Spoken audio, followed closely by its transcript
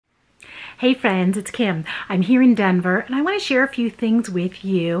Hey friends, it's Kim. I'm here in Denver and I want to share a few things with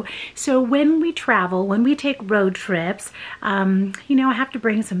you. So when we travel, when we take road trips, I have to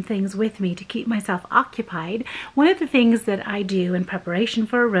bring some things with me to keep myself occupied. One of the things that I do in preparation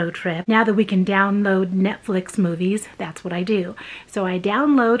for a road trip, now that we can download Netflix movies, that's what I do. So I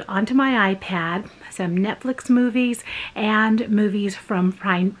download onto my iPad some Netflix movies and movies from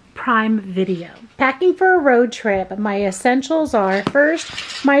Prime Video. Packing for a road trip, my essentials are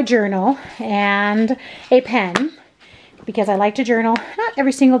first my journal and a pen, because I like to journal, not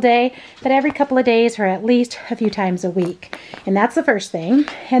every single day, but every couple of days or at least a few times a week. And that's the first thing.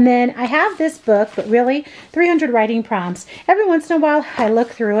 And then I have this book, but really 300 writing prompts. Every once in a while I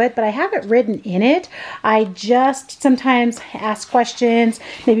look through it, but I have it written in it. I just sometimes ask questions.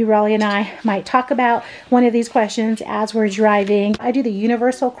 Maybe Raleigh and I might talk about one of these questions as we're driving. I do the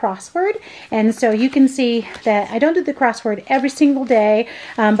universal crossword, and so you can see that I don't do the crossword every single day,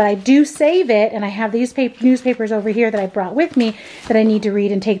 but I do save it, and I have these newspapers over here that I brought with me that I need to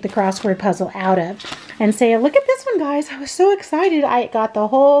read and take the crossword puzzle out of. And say, look at this one, guys. I was so excited I got the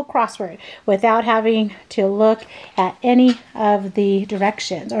whole crossword without having to look at any of the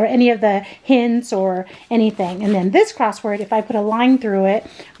directions or any of the hints or anything. And then this crossword, if I put a line through it,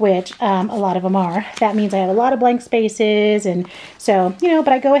 which a lot of them are, that means I have a lot of blank spaces. And so, but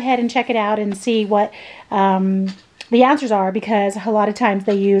I go ahead and check it out and see what the answers are, because a lot of times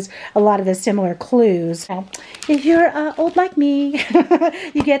they use a lot of the similar clues. Now, if you're old like me,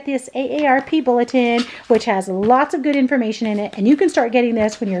 you get this AARP bulletin, which has lots of good information in it, and you can start getting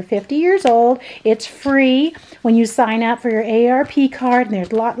this when you're 50 years old. It's free when you sign up for your AARP card, and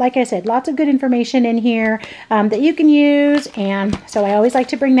there's like I said, lots of good information in here that you can use. And so I always like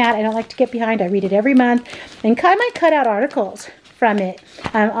to bring that. I don't like to get behind. I read it every month, and I might cut out articles from it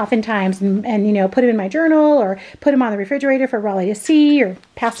oftentimes and put them in my journal or put them on the refrigerator for Raleigh to see, or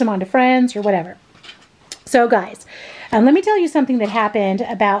pass them on to friends or whatever. So guys, let me tell you something that happened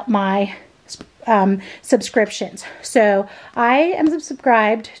about my subscriptions. So I am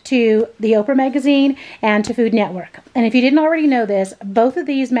subscribed to the Oprah magazine and to Food Network. And if you didn't already know this, both of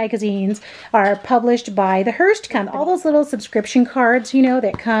these magazines are published by the Hearst Company. All those little subscription cards,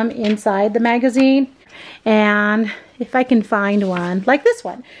 that come inside the magazine. And if I can find one, like this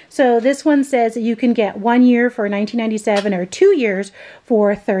one. So this one says that you can get 1 year for $19.97 or 2 years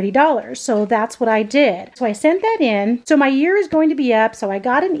for $30. So that's what I did. So I sent that in. So my year is going to be up. So I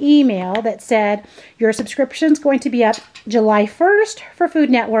got an email that said your subscription is going to be up July 1st for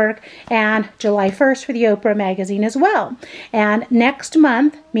Food Network and July 1st for the Oprah magazine as well. And next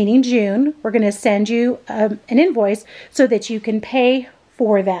month, meaning June, we're going to send you an invoice so that you can pay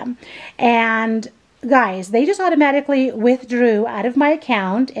for them. And guys, they just automatically withdrew out of my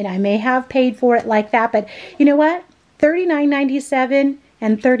account, and I may have paid for it like that, but you know what? $39.97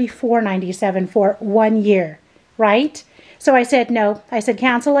 and $34.97 for 1 year, right? So I said no. I said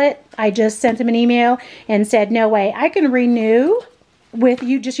cancel it. I just sent them an email and said no way. I can renew with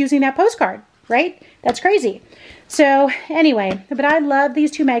you just using that postcard, right? That's crazy. So anyway, but I love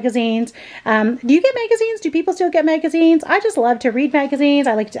these two magazines. Do you get magazines? Do people still get magazines? I just love to read magazines.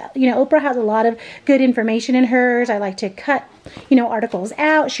 I like to, Oprah has a lot of good information in hers. I like to cut, articles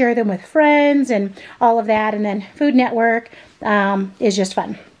out, share them with friends and all of that. And then Food Network is just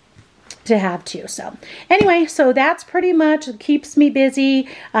fun to have too. So anyway, so that's pretty much keeps me busy.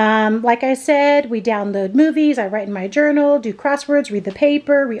 Like I said, we download movies, I write in my journal, do crosswords, read the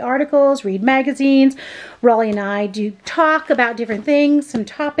paper, read articles, read magazines. Raleigh and I do talk about different things, some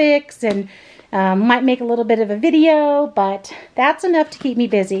topics, and might make a little bit of a video, but that's enough to keep me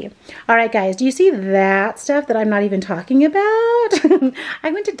busy. All right, guys, do you see that stuff that I'm not even talking about?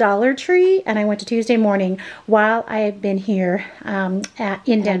 I went to Dollar Tree and I went to Tuesday morning while I have been here in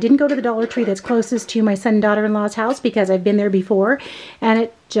Denver. I didn't go to the Dollar Tree that's closest to my son and daughter-in-law's house because I've been there before, and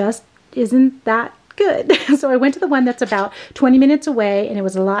it just isn't that good. So I went to the one that's about 20 minutes away, and it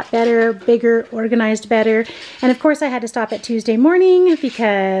was a lot better, bigger, organized better. And of course I had to stop at Tuesday morning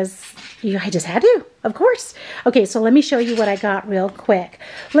because I just had to, of course. Okay, so let me show you what I got real quick.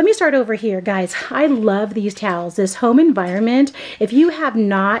 Let me start over here, guys. I love these towels, this home environment. If you have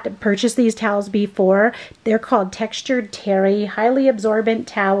not purchased these towels before, they're called Textured Terry, highly absorbent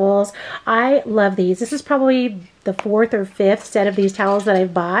towels. I love these. This is probably the 4th or 5th set of these towels that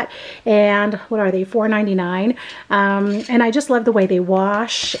I've bought, and what are they, $4.99? And I just love the way they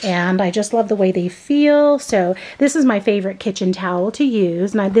wash, and I just love the way they feel. So this is my favorite kitchen towel to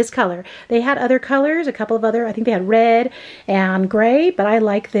use. Now this color, they had other colors, a couple of other, I think they had red and gray, but I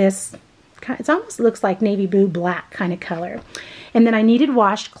like this it almost looks like navy blue black kind of color. And then I needed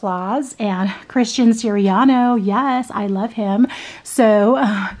washcloths, and Christian Siriano, yes, I love him. So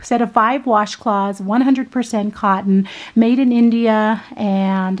set of 5 washcloths, 100% cotton, made in India,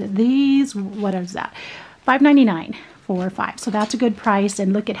 and these, what is that? $5.99 for 5. So that's a good price,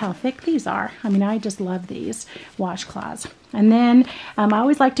 and look at how thick these are. I mean, I just love these washcloths. And then I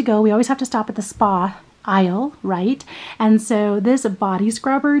always like to go, we always have to stop at the spa aisle, right? And so this body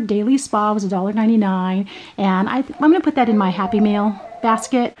scrubber daily spa was $1.99, and I'm gonna put that in my Happy Meal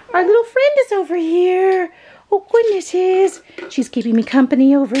basket. Our little friend is over here. Oh goodness, she's keeping me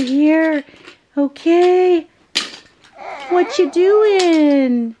company over here. Okay, what you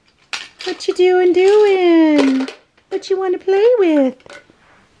doing? What you doing? What you want to play with?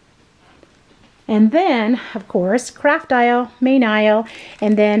 And then, of course, craft aisle, main aisle,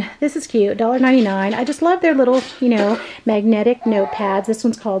 and then this is cute, $1.99. I just love their little, you know, magnetic notepads. This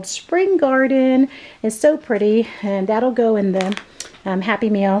one's called Spring Garden. It's so pretty, and that'll go in the Happy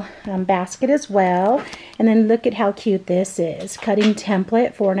Meal basket as well. And then look at how cute this is. Cutting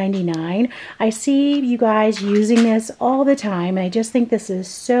template, $4.99. I see you guys using this all the time, and I just think this is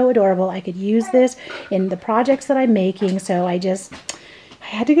so adorable. I could use this in the projects that I'm making, so I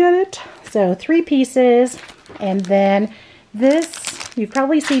had to get it. So 3 pieces, and then this, you've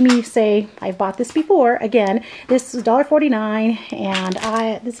probably seen me say, I've bought this before. Again, this is $1.49,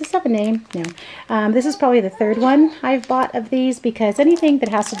 and does this have a name? No. This is probably the 3rd one I've bought of these, because anything that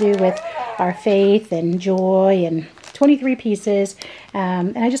has to do with our faith and joy, and 23 pieces,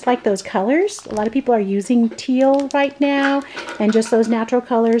 and I just like those colors. A lot of people are using teal right now, and just those natural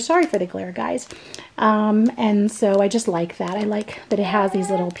colors. Sorry for the glare, guys. And so I just like that. I like that it has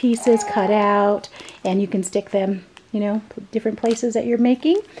these little pieces cut out, and you can stick them, you know, different places that you're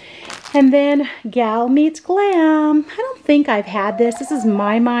making. And then Gal Meets Glam. I don't think I've had this. This is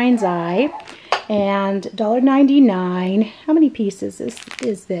My Mind's Eye, and $1.99. How many pieces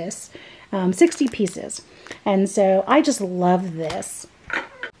is this? 60 pieces. And so I just love this.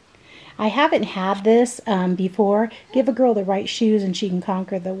 I haven't had this before. Give a girl the right shoes and she can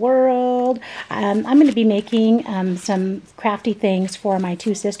conquer the world. I'm going to be making some crafty things for my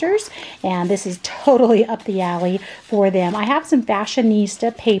 2 sisters, and this is totally up the alley for them. I have some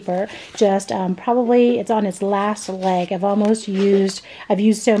fashionista paper, just probably it's on its last leg. I've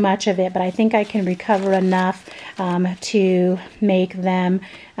used so much of it, but I think I can recover enough to make them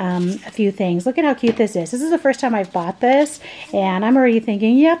a few things. Look at how cute this is. This is the first time I've bought this, and I'm already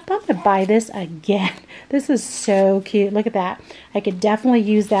thinking, yep, I'm gonna buy this again. This is so cute. Look at that. I could definitely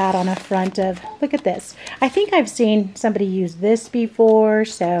use that on a front of, look at this. I think I've seen somebody use this before,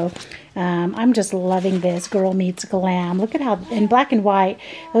 so I'm just loving this. Girl Meets Glam. Look at how, in black and white,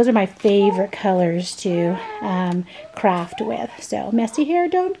 those are my favorite colors to craft with. So messy hair,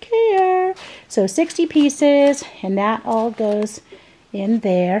 don't care. So 60 pieces, and that all goes in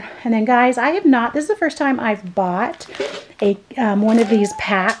there. And then guys, I have not, this is the first time I've bought a one of these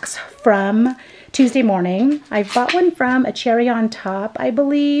packs from Tuesday Morning. I've bought one from A Cherry on Top, I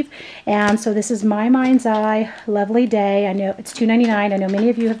believe, and so this is My Mind's Eye, Lovely Day. I know it's $2.99. I know many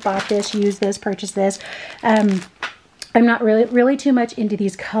of you have bought this, used this, purchased this. I'm not really too much into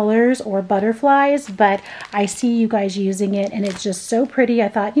these colors or butterflies, but I see you guys using it, and it's just so pretty. I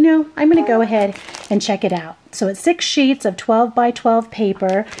thought, you know, I'm going to go ahead and check it out. So it's 6 sheets of 12 by 12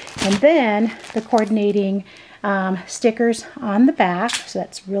 paper, and then the coordinating stickers on the back, so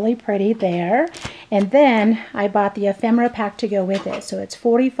that's really pretty there. And then I bought the ephemera pack to go with it, so it's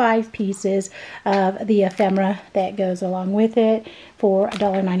 45 pieces of the ephemera that goes along with it for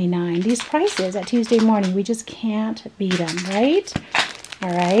 $1.99. These prices at Tuesday Morning, we just can't beat them, right?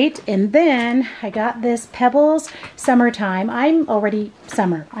 All right, and then I got this Pebbles Summertime. I'm already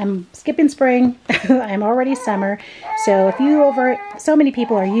summer. I'm skipping spring. I'm already summer. So so many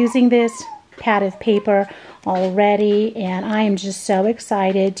people are using this pad of paper already, and I am just so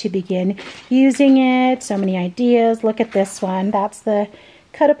excited to begin using it. So many ideas. Look at this one. That's the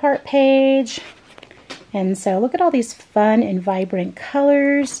cut apart page. And so look at all these fun and vibrant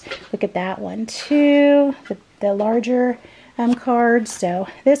colors. Look at that one too, the larger cards. So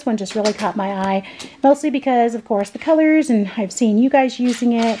this one just really caught my eye, mostly because of course the colors, and I've seen you guys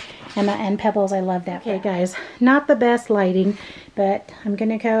using it, and Pebbles, I love that. Okay guys, not the best lighting, but I'm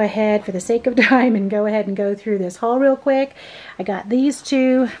gonna go ahead for the sake of time and go ahead and go through this haul real quick. I got these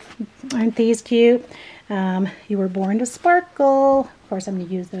 2. Aren't these cute? You Were Born to Sparkle. Of course I'm going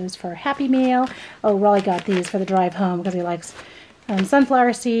to use those for a Happy Meal. Oh, Raleigh got these for the drive home because he likes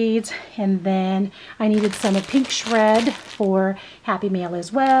sunflower seeds, and then I needed some of pink shred for Happy Mail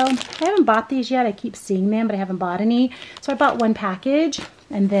as well. I haven't bought these yet. I keep seeing them, but I haven't bought any. So I bought one package,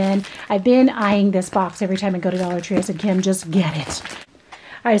 and then I've been eyeing this box every time I go to Dollar Tree. I said, Kim, just get it.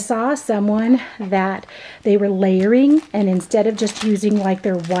 I saw someone that they were layering, and instead of just using like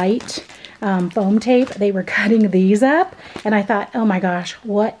their white foam tape, they were cutting these up, and I thought, oh my gosh,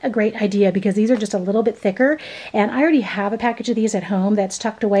 what a great idea, because these are just a little bit thicker, and I already have a package of these at home that's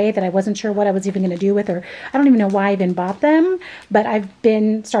tucked away that I wasn't sure what I was even going to do with, or I don't even know why I even bought them, but I've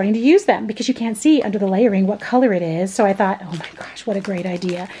been starting to use them because you can't see under the layering what color it is. So I thought, oh my gosh, what a great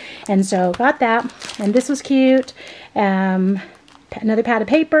idea. And so got that, and this was cute. Another pad of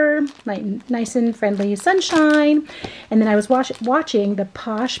paper, like nice and friendly sunshine. And then I was watching the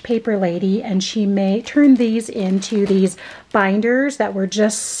Posh Paper Lady, and she turned these into these binders that were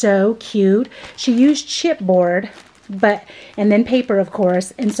just so cute. She used chipboard, and then paper, of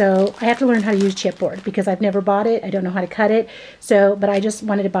course. And so I have to learn how to use chipboard because I've never bought it. I don't know how to cut it. So, but I just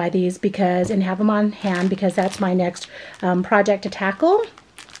wanted to buy these and have them on hand because that's my next project to tackle.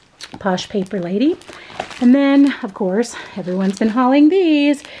 Posh Paper Lady. And then, of course, everyone's been hauling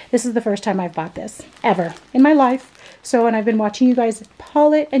these. This is the first time I've bought this ever in my life. So, and I've been watching you guys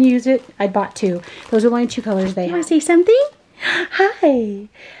haul it and use it. I bought two. Those are the only two colors they have. You want to say something? Hi.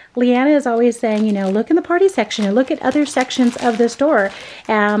 Leanna is always saying, you know, look in the party section and look at other sections of the store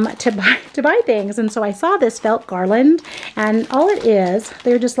to buy things. And so I saw this felt garland, and all it is,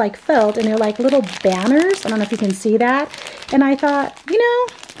 they're just like felt, and they're like little banners. I don't know if you can see that. And I thought, you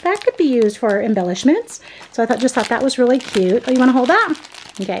know, that could be used for embellishments. So I just thought that was really cute. Oh, you want to hold that?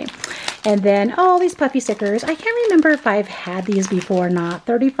 Okay. And then all these puffy stickers. I can't remember if I've had these before or not.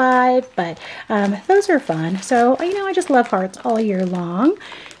 35, but those are fun. So, you know, I just love hearts all year long.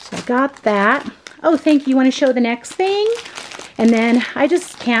 So I got that. Oh, thank you. You want to show the next thing? And then I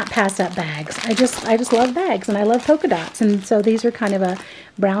just can't pass up bags. I just love bags, and I love polka dots. And so these are kind of a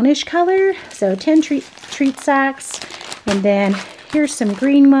brownish color. So 10 treat sacks. And then here's some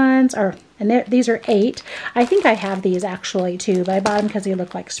green ones, and these are 8. I think I have these actually too, but I bought them because they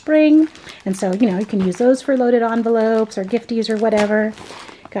look like spring. And so, you know, you can use those for loaded envelopes or gifties or whatever.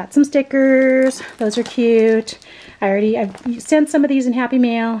 Got some stickers. Those are cute. I've sent some of these in Happy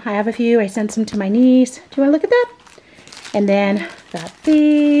Mail. I have a few. I sent some to my niece. Do you want to look at that? And then got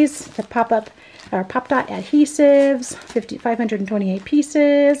these, the pop-up or pop-dot adhesives, 528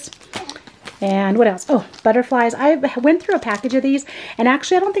 pieces. And what else? Oh, butterflies. I went through a package of these, and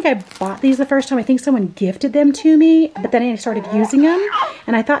actually I don't think I bought these the first time. I think someone gifted them to me, but then I started using them,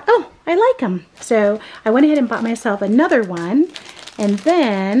 and I thought, oh, I like them. So I went ahead and bought myself another one, and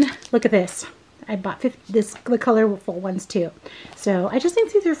then look at this. I bought the colorful ones too. So I just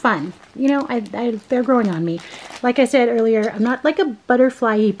think these are fun. You know, they're growing on me. Like I said earlier, I'm not like a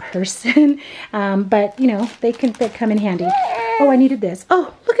butterfly-y person, but you know, they come in handy. Oh, I needed this.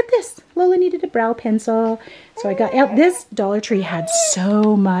 Oh, look at this. Lola needed a brow pencil. So I got this. Dollar Tree had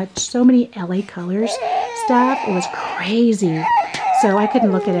so many LA Colors stuff. It was crazy. So I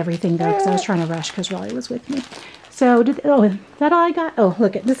couldn't look at everything though because I was trying to rush because Raleigh was with me. So, is that all I got? Oh,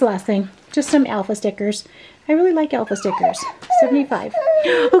 look at this last thing. Just some alpha stickers. I really like alpha stickers. 75.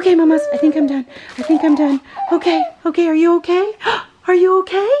 Okay, mamas, I think I'm done. I think I'm done. Okay, are you okay? Are you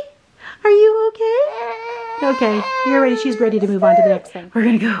okay? Are you okay? Okay, you're ready. She's ready to move on to the next thing. We're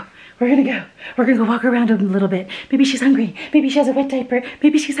gonna go. We're gonna go walk around a little bit. Maybe she's hungry. Maybe she has a wet diaper.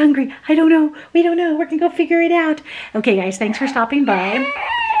 Maybe she's hungry. I don't know. We don't know. We're gonna go figure it out. Okay, guys, thanks for stopping by.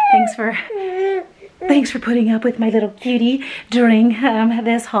 Thanks for putting up with my little cutie during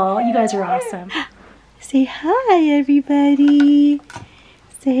this haul. You guys are awesome. Say hi, everybody.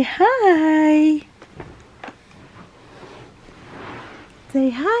 Say hi.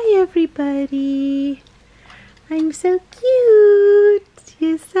 Say hi, everybody. I'm so cute.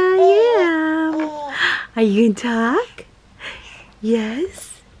 Yes, I am. Are you gonna talk?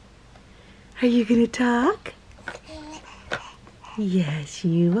 Yes. Are you gonna talk? Yes,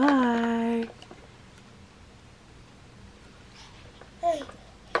 you are.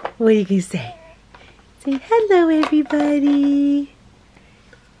 What are you gonna say? Say hello, everybody.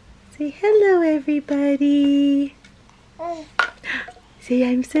 Say hello, everybody. Say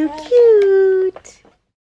I'm so cute.